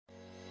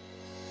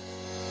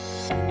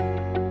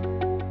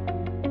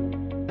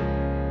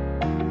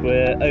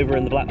We're over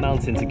in the Black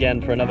Mountains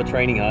again for another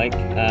training hike.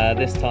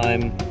 This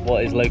time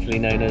what is locally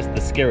known as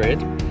the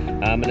Skirrid,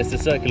 and it's a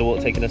circular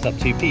walk taking us up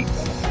 2 peaks.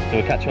 So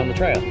we'll catch you on the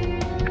trail.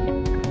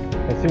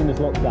 As soon as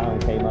lockdown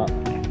came up,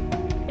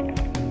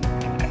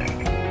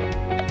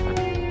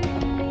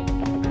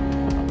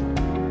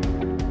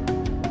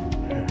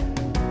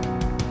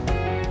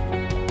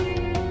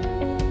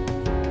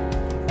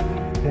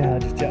 yeah, I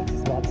just checked,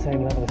 it's about the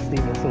same level of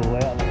steepness all the way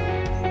up.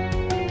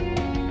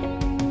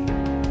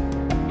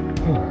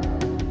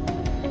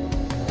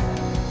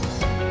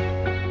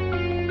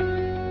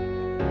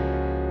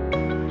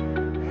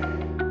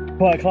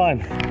 Quite a climb.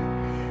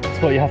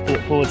 It's what you have to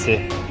look forward to.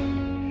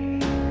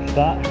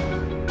 That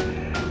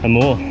and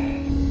more.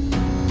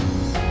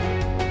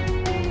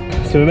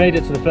 So we made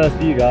it to the first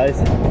view, guys.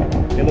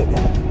 It looks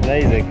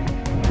amazing.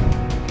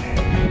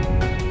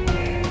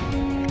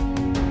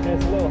 Yeah,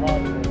 it's a little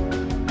hard,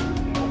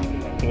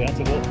 so we had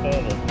to walk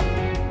further.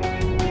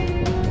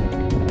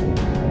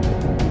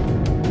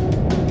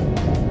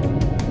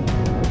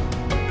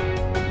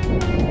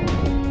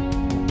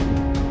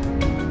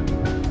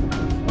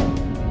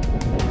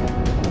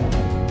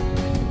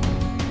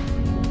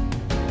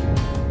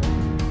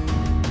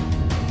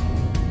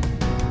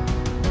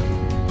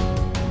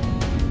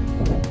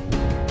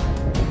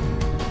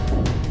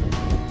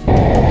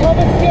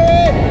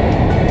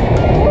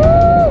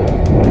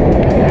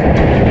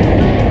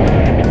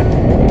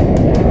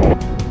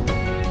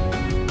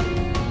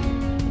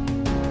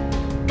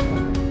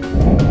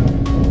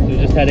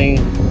 Heading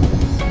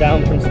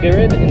down from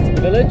Skirrid into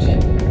the village.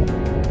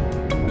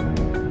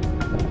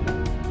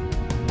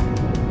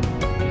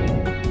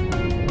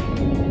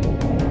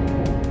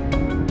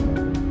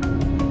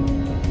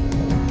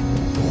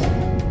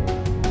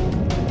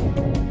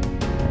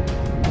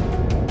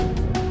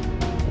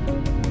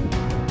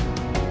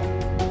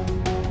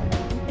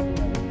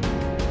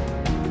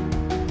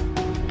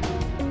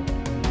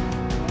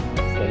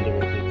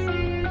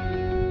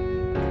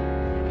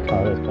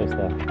 Oh, there's a place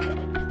there.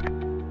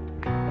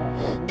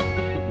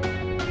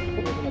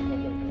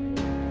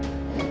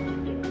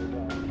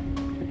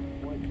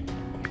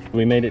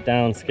 We made it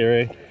down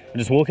Skirrid. We're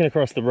just walking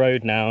across the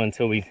road now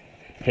until we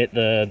hit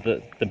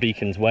the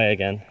beacon's way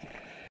again.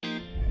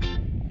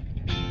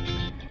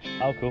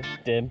 Oh cool,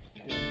 dim.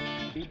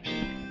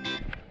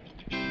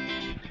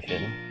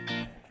 Dim.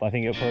 But I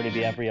think it'll probably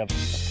be every other.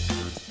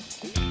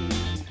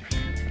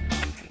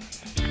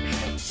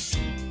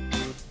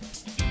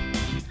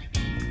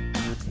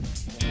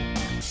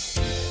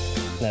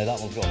 No, that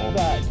one's got all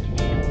back.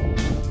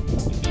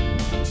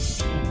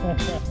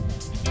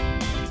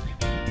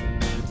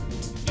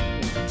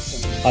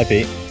 Hi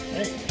Pete.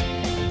 Hey.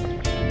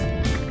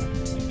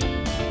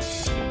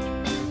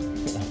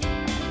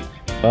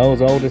 Well,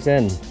 old as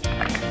in.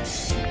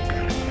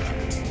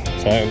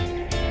 So,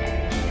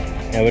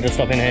 yeah, we're just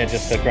stopping here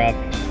just to grab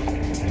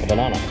a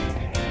banana.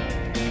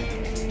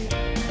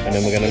 And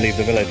then we're going to leave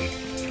the village.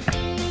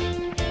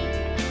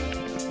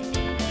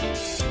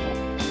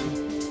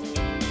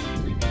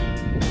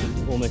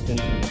 Almost in.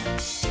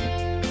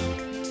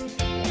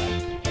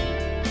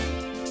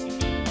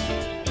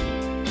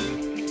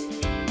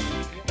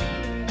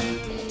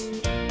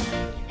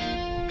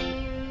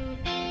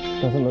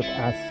 Doesn't look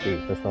as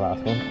steep as the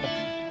last one.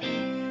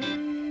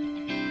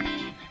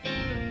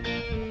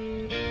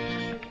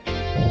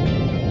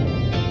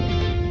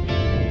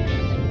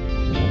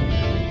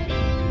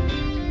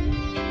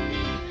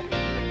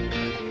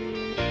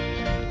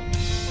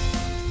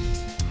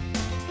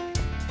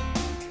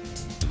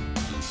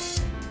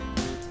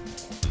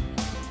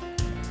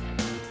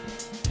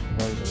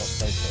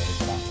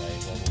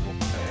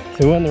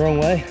 So we went the wrong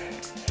way.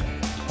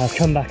 I've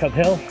come back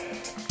uphill.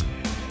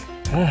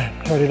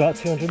 Probably about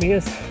 200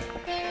 metres.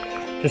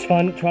 Just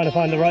trying to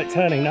find the right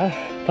turning now.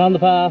 Found the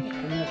path.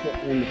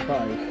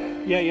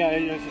 Yeah,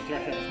 it's just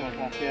direct at the small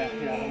path. Yeah.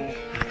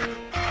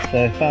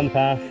 So found the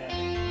path.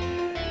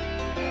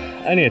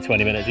 Only a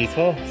 20-minute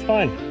detour. It's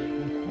fine.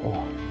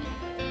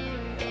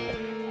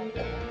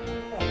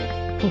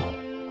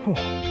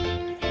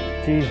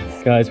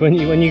 Jesus, guys, when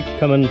you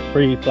come on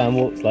pre-planned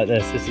walks like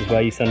this is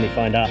where you suddenly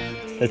find out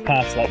there's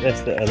paths like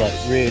this that are like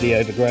really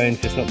overgrown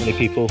because not many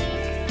people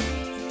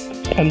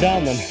come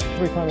down them.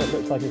 Every time it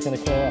looks like it's going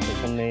to clear up,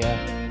 it's on the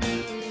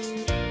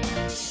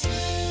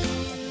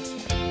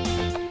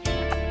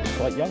it's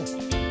quite young.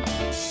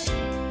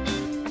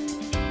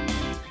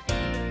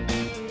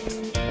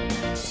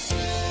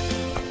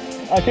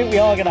 I think we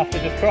are going to have to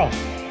just cross.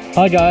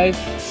 Hi guys,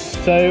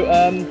 so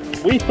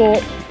we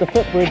thought the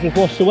footbridge was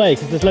washed away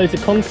because there's loads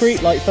of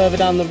concrete like further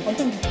down the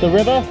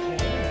river,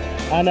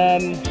 and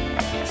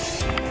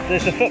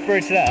there's a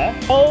footbridge there.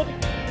 Hold.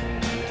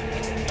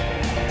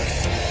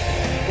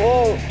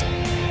 Whoa!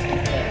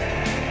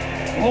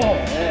 Oh,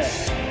 yeah.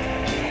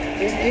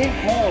 It is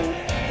cold.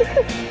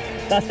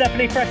 That's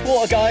definitely fresh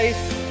water, guys.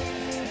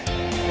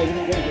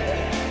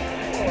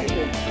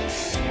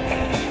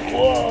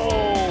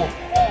 Whoa!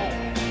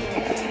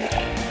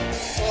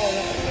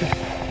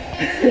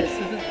 This is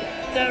a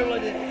terrible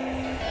idea.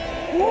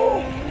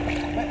 Whoa!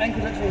 My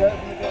ankle actually hurt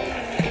from the cold.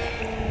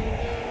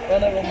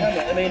 Run over on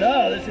camera. I mean,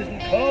 oh, this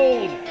isn't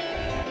cold.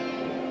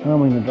 I'm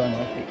going to dry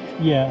my feet.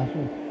 Yeah,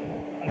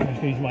 I'm going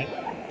to use my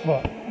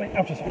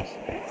outer socks.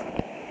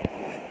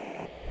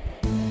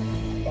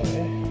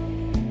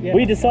 Yeah.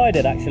 We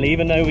decided actually,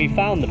 even though we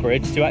found the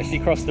bridge, to actually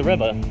cross the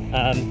river.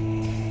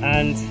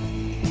 And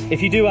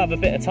if you do have a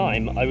bit of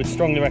time, I would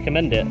strongly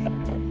recommend it.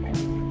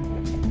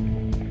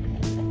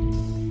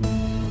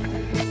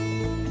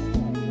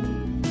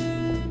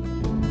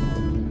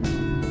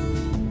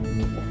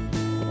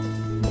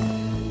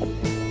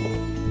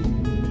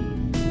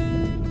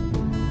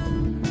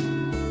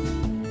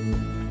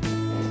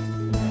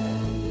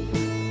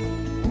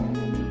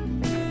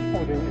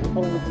 We're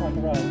following the type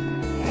of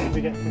road.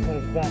 We get some kind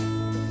of that.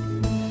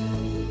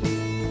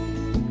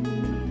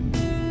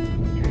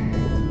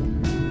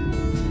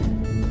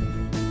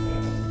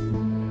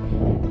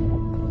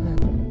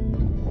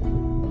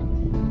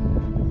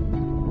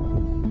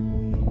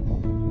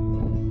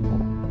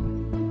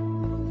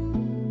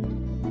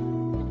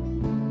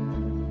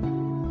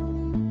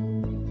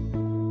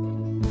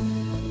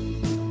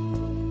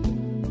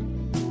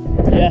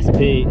 Yes,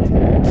 Pete.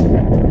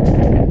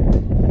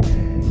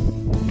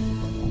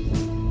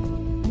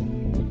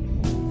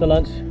 For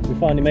lunch, we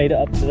finally made it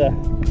up to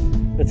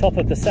the top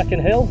of the second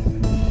hill.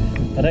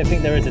 I don't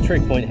think there is a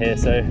trig point here,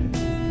 so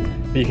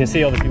but you can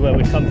see obviously where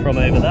we've come from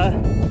over there.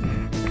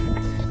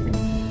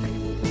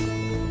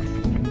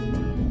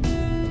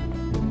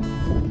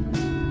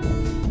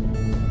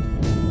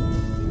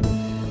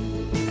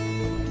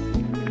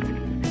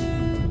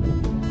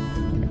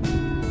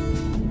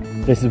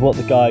 This is what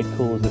the guide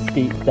calls a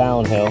steep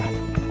downhill.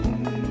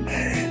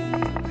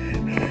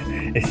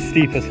 It's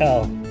steep as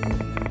hell.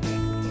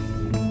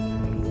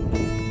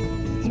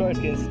 I swear it's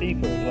getting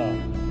steeper as well.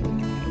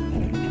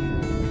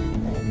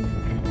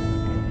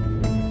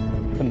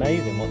 It's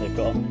amazing what they've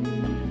got.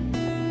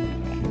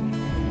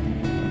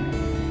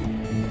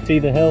 See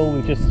the hill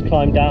we've just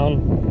climbed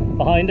down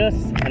behind us,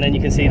 and then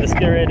you can see the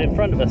Skirrid in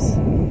front of us.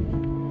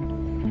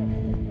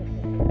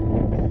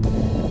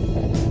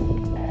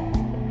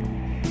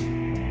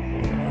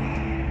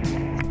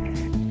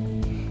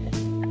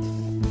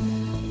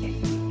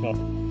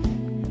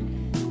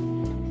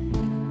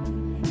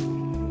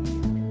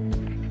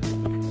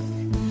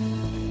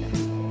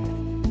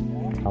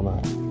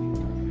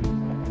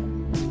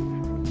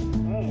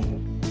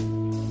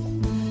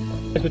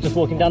 We're just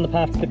walking down the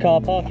path to the car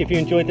park. If you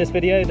enjoyed this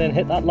video, then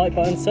hit that like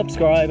button,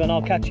 subscribe, and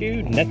I'll catch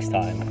you next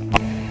time.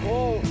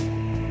 Whoa!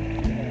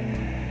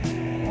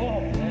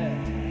 Whoa, yeah.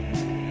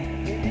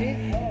 It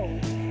is cold.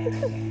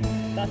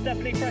 That's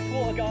definitely fresh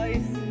water,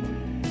 guys.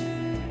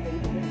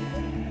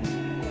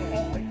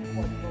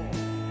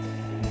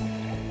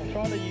 I'm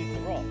trying to use